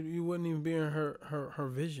 Because you wouldn't even be in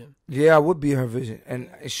her vision. Yeah, I would be in her vision. And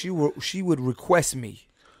she would request me.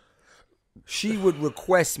 She would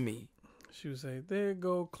request me. She would say, there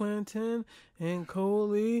go Clinton and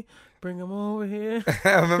Coley. Bring them over here.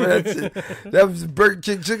 I remember that shit. That was a Burger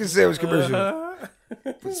King chicken sandwich commercial.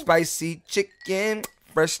 Spicy chicken,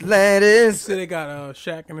 fresh lettuce. See, they got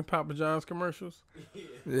Shaq and the Papa John's commercials.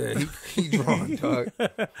 Yeah, he drawn, dog.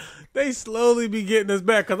 They slowly be getting us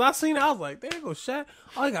back. Because I seen it, I was like, there go Shaq.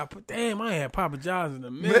 Oh, I had Papa John's in the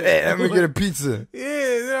middle. Man, I'm going to get a pizza.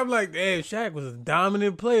 Yeah, then I'm like, damn, Shaq was a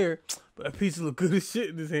dominant player. But that pizza look good as shit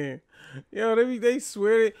in his hand. Yo, they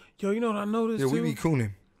swear it. Yo, you know what I noticed too? Yeah, we be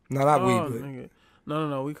cooning. No, not we, but... Nigga.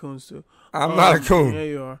 No, we coons too. I'm not a coon. Yeah,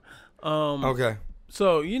 you are. Okay.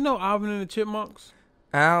 So, you know Alvin and the Chipmunks?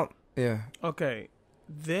 Out? Yeah. Okay.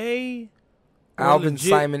 They... Alvin,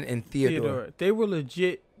 Simon, and Theodore. They were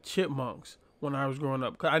legit chipmunks when I was growing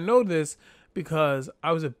up. I know this because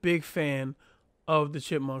I was a big fan of the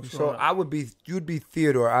Chipmunks. So you'd be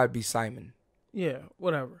Theodore, I'd be Simon. Yeah,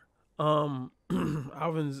 whatever.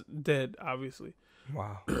 Alvin's dead, obviously.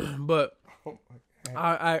 Wow. But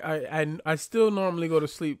I still normally go to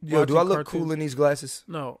sleep. Yo, do I look cool in these glasses?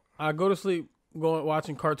 No, I go to sleep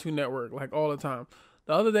watching Cartoon Network like all the time.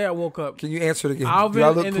 The other day I woke up. Can you answer it again? Alvin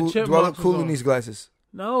and the Chipmunks. Do I look cool in these glasses?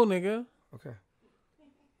 No, nigga. Okay.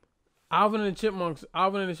 Alvin and the Chipmunks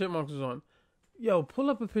was on. Yo, pull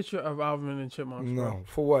up a picture of Alvin and the Chipmunks. No, bro.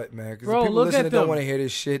 For what, man? Because Bro, the people look listening at don't them. want to hear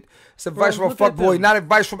this shit. It's advice from a look at fuckboy, them. not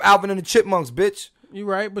advice from Alvin and the Chipmunks, bitch. You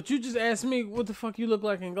right, but you just asked me what the fuck you look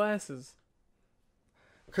like in glasses.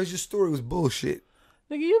 Because your story was bullshit.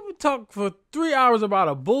 Nigga, you talk for 3 hours about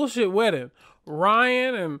a bullshit wedding.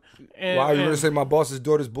 Ryan and Why, you going to say my boss's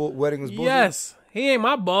daughter's wedding was bullshit? Yes. He ain't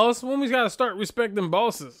my boss. Woman's got to start respecting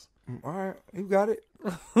bosses. All right, you got it.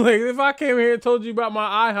 Like, if I came here and told you about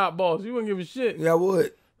my IHOP boss, you wouldn't give a shit. Yeah, I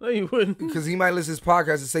would. No, you wouldn't. Because he might listen to this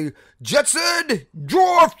podcast and say, Jetson,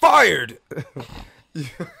 you're fired. Nigga,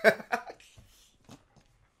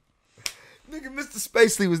 Mr.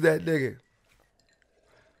 Spacely was that nigga.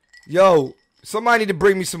 Yo, somebody need to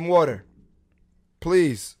bring me some water.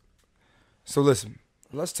 Please. So listen,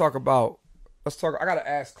 I gotta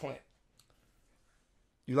ask Clint.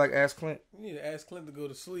 You like ask Clint? You need to ask Clint to go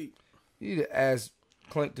to sleep. You need to ask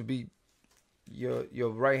Clint to be your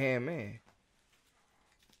right hand man.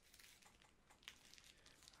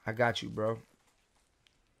 I got you, bro.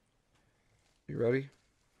 You ready?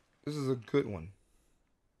 This is a good one.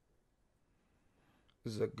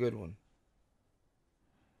 This is a good one.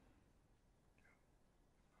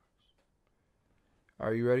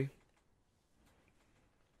 Are you ready?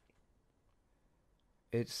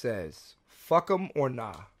 It says, fuck 'em or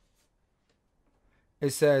nah. It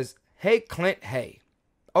says, hey, Clint, hey.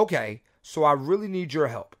 Okay, so I really need your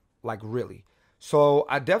help. Like, really. So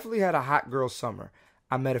I definitely had a hot girl summer.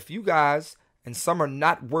 I met a few guys, and some are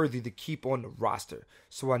not worthy to keep on the roster.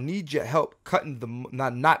 So I need your help cutting the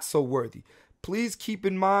not so worthy. Please keep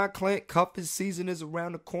in mind, Clint, cuffing season is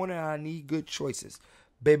around the corner, and I need good choices.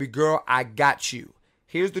 Baby girl, I got you.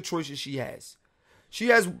 Here's the choices she has. She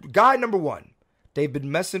has guy number 1. She's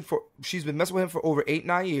been messing with him for over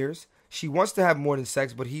 8-9 years. She wants to have more than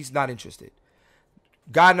sex, but he's not interested.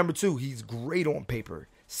 Guy number 2, he's great on paper.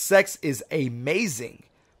 Sex is amazing,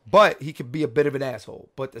 but he could be a bit of an asshole.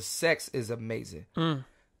 But the sex is amazing.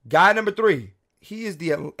 Guy number 3, he is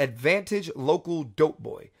the advantage local dope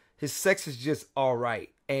boy. His sex is just all right,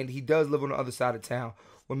 and he does live on the other side of town,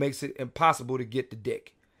 what makes it impossible to get the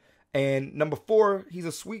dick. And number 4, he's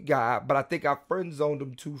a sweet guy, but I think I friend zoned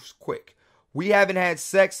him too quick. We haven't had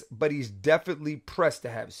sex, but he's definitely pressed to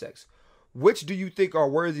have sex. Which do you think are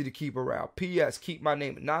worthy to keep around? P.S. Keep my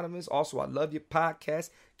name anonymous. Also, I love your podcast.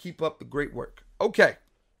 Keep up the great work. Okay.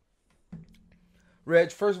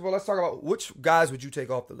 Reg, first of all, let's talk about which guys would you take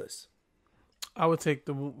off the list? I would take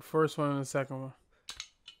the first one and the second one.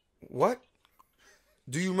 What?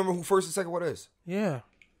 Do you remember who first and second one is? Yeah.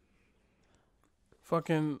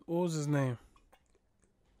 Fucking, what was his name?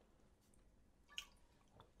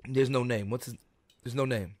 There's no name. There's no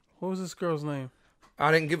name. What was this girl's name?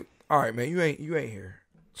 I didn't give. All right, man. You ain't here.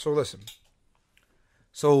 So listen.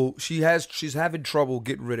 So she's having trouble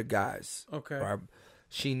getting rid of guys. Okay. Right?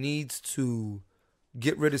 She needs to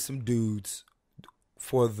get rid of some dudes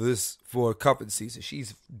for cuffing season.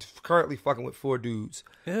 She's currently fucking with 4 dudes.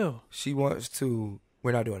 Ew. She wants to.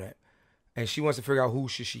 We're not doing that. And she wants to figure out who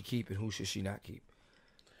should she keep and who should she not keep.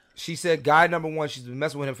 She said guy number 1, she's been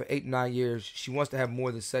messing with him for 8-9 years. She wants to have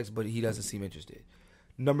more than sex, but he doesn't seem interested.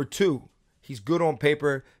 Number 2, he's good on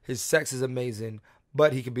paper. His sex is amazing,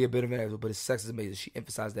 but he can be a bit of an asshole, but his sex is amazing. She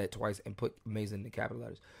emphasized that twice and put amazing in the capital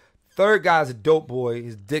letters. Third guy's a dope boy.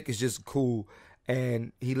 His dick is just cool,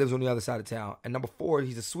 and he lives on the other side of town. And number 4,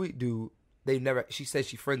 he's a sweet dude. She says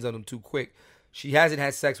she friends on him too quick. She hasn't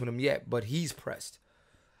had sex with him yet, but he's pressed.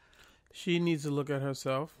 She needs to look at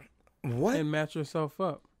herself. What? And match herself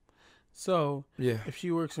up. So, yeah. If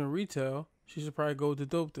she works in retail, she should probably go with the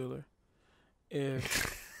dope dealer.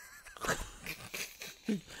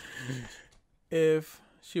 If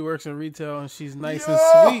she works in retail and she's nice and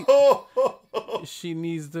sweet, she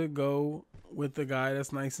needs to go with the guy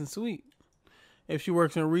that's nice and sweet. If she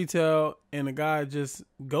works in retail and the guy just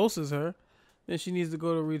ghosts her, then she needs to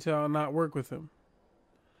go to retail and not work with him.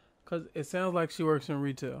 Because it sounds like she works in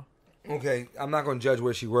retail. Okay, I'm not going to judge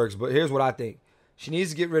where she works, but here's what I think. She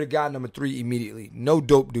needs to get rid of guy number 3 immediately. No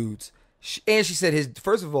dope dudes. And she said,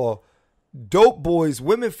 first of all, dope boys,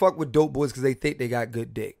 women fuck with dope boys because they think they got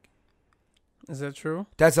good dick. Is that true?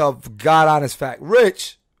 That's a God honest fact.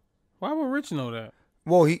 Rich. Why would Rich know that?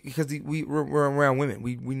 Well, because we're around women.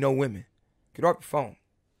 We know women. Get off your phone.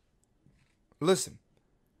 Listen.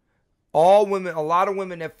 A lot of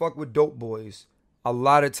women that fuck with dope boys, a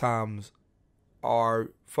lot of times are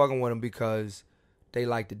fucking with them because they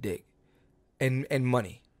like the dick. And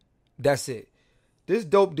money. That's it. This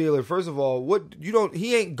dope dealer, first of all,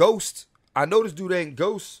 he ain't Ghost. I know this dude ain't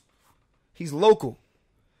Ghost. He's local.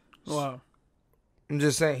 Wow. I'm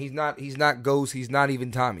just saying he's not Ghost, he's not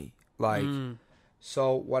even Tommy.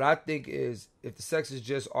 So what I think is if the sex is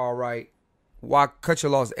just all right, why cut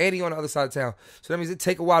your loss? And he on the other side of town. So that means it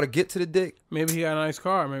take a while to get to the dick. Maybe he got a nice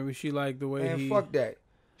car. Maybe she liked the way Man, fuck that.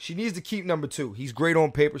 She needs to keep number 2. He's great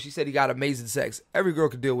on paper. She said he got amazing sex. Every girl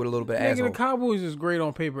could deal with a little bit of asshole. The Cowboys is great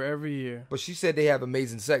on paper every year. But she said they have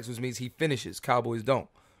amazing sex, which means he finishes. Cowboys don't.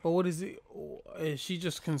 But what is he? Is she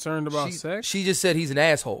just concerned about sex? She just said he's an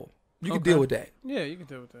asshole. You can deal with that. Yeah, you can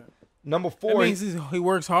deal with that. Number That 4, means he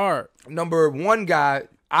works hard. number 1 guy,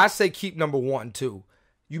 I say keep number 1 too.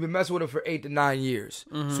 You've been messing with him for 8 to 9 years.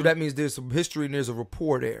 So that means there's some history and there's a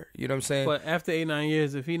rapport there. You know what I'm saying? But after 8, 9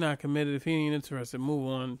 years, if he not committed, if he ain't interested, move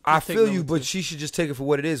on. I Just take feel number you, but 2. she should just take it for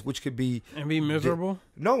what it is, which could be And be miserable?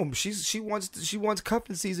 no. She wants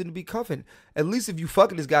cuffing season to be cuffing. At least if you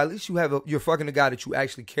fucking this guy, at least you're fucking a guy that you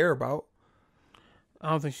actually care about.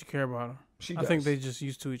 I don't think she care about him. She I think does. they just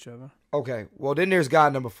used to each other. Okay, well then there's guy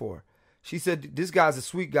number 4. She said this guy's a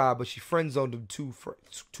sweet guy, but she friend zoned him too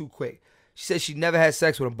quick. She said she never had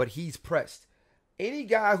sex with him, but he's pressed. Any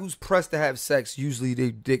guy who's pressed to have sex, usually their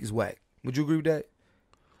dick is whack. Would you agree with that?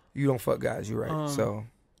 You don't fuck guys, you're right. So,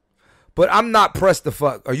 but I'm not pressed to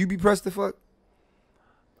fuck. Are you be pressed to fuck?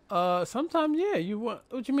 Sometimes, yeah.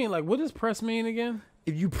 What you mean? Like, what does press mean again?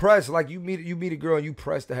 If you press, like you meet a girl and you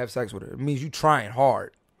press to have sex with her, it means you trying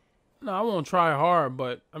hard. No, I won't try hard,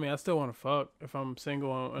 but I mean, I still want to fuck if I'm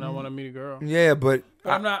single and I want to meet a girl. Yeah, but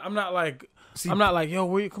I'm not like,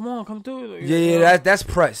 yo, come on, come through. That's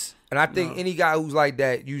press. And I think any guy who's like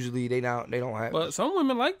that, usually they don't have. But some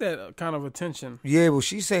women like that kind of attention. Yeah, well,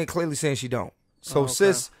 she's clearly saying she don't. So okay.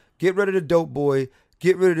 sis, get rid of the dope boy,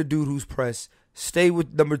 get rid of the dude who's pressed, stay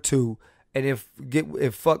with number 2, and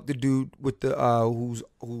if fuck the dude with the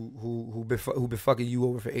who been fucking you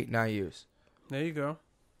over for 8, 9 years. There you go.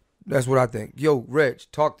 That's what I think. Yo, Reg,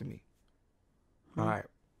 talk to me. All right.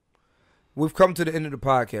 We've come to the end of the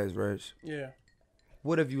podcast, Reg. Yeah.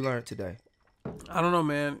 What have you learned today? I don't know,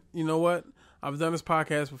 man. You know what? I've done this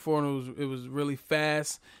podcast before, and it was really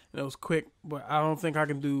fast and it was quick. But I don't think I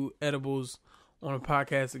can do edibles on a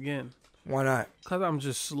podcast again. Why not? Cause I'm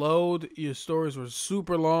just slowed. Your stories were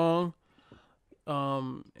super long,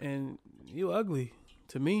 and you ugly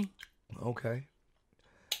to me. Okay.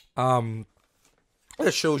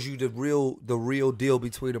 That shows you the real deal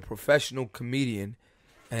between a professional comedian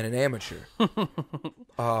and an amateur.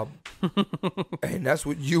 And that's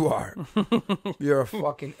what you are. You're a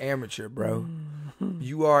fucking amateur, bro.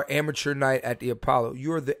 You are amateur night at the Apollo.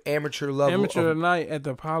 You're the amateur level. Amateur night at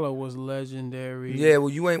the Apollo was legendary. Yeah, well,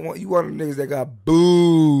 you one of the niggas that got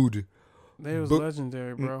booed. They was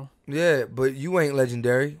legendary, bro. Yeah, but you ain't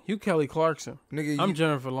legendary. You Kelly Clarkson. Nigga, I'm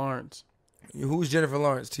Jennifer Lawrence. Who's Jennifer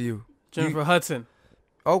Lawrence to you? Jennifer Hudson.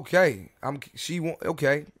 Okay.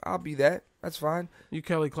 Okay, I'll be that. That's fine. You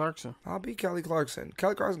Kelly Clarkson. I'll be Kelly Clarkson.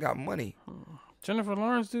 Kelly Clarkson got money. Jennifer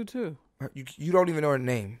Lawrence do too. You don't even know her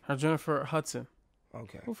name. Her Jennifer Hudson.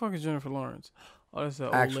 Okay. Who the fuck is Jennifer Lawrence? Oh, that's that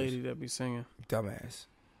old Actress. lady that be singing. Dumbass.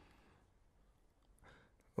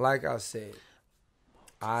 Like I said,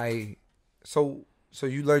 so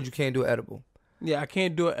you learned you can't do edible. Yeah, I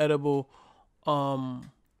can't do an edible talking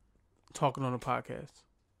on a podcast.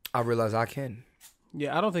 I realize I can.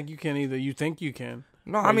 Yeah, I don't think you can either. You think you can.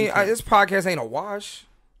 No, I mean, this podcast ain't a wash.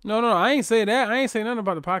 No, I ain't say that. I ain't say nothing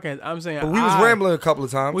about the podcast. I'm saying But we was rambling a couple of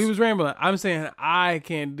times. We was rambling. I'm saying I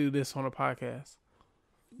can't do this on a podcast.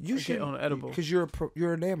 You should on an edible because you're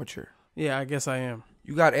an amateur. Yeah, I guess I am.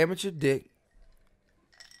 You got amateur dick.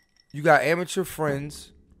 You got amateur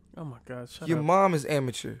friends. Oh my God! Shut Your up. mom is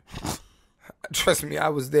amateur. Trust me, I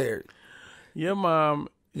was there. Your mom.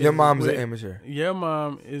 Your mom's an amateur. Your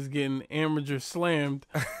mom is getting amateur slammed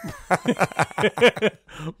by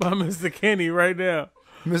Mr. Kenny right now.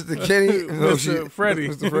 Mr. Kenny, Mr. Freddie.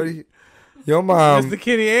 Mr. Freddie. Your mom. Mr.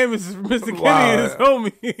 Kenny and Mr. Kenny Wow. is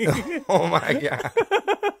homie. Oh my God.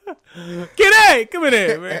 Kenny, come in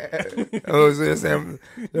here, man. Oh, so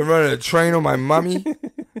they're running a train on my mommy.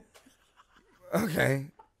 Okay.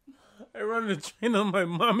 I running a train on my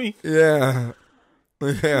mommy. Yeah.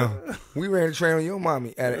 Yeah. We ran a train on your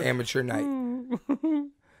mommy at an amateur night.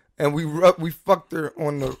 And we fucked her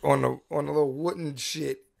on the little wooden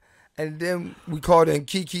shit. And then we called in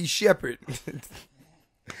Kiki Shepherd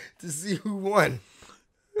to see who won.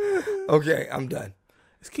 Okay, I'm done.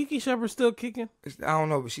 Is Kiki Shepard still kicking? I don't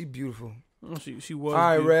know, but she's beautiful. Oh, she was. All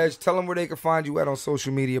right, beautiful. Reg, tell them where they can find you at on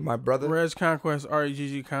social media, my brother. Reg Conquest,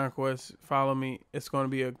 REGG Conquest. Follow me. It's going to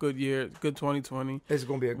be a good year, good 2020. It's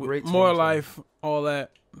going to be a great More 2020. life, all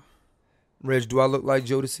that. Reg, do I look like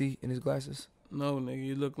Jodeci in his glasses? No, nigga,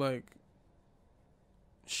 you look like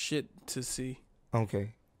shit to see.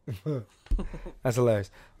 Okay. That's hilarious.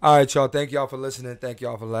 All right, y'all. Thank y'all for listening. Thank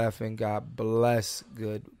y'all for laughing. God bless.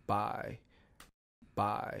 Goodbye.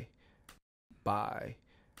 Bye. Bye.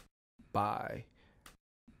 Bye.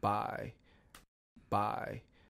 Bye. Bye.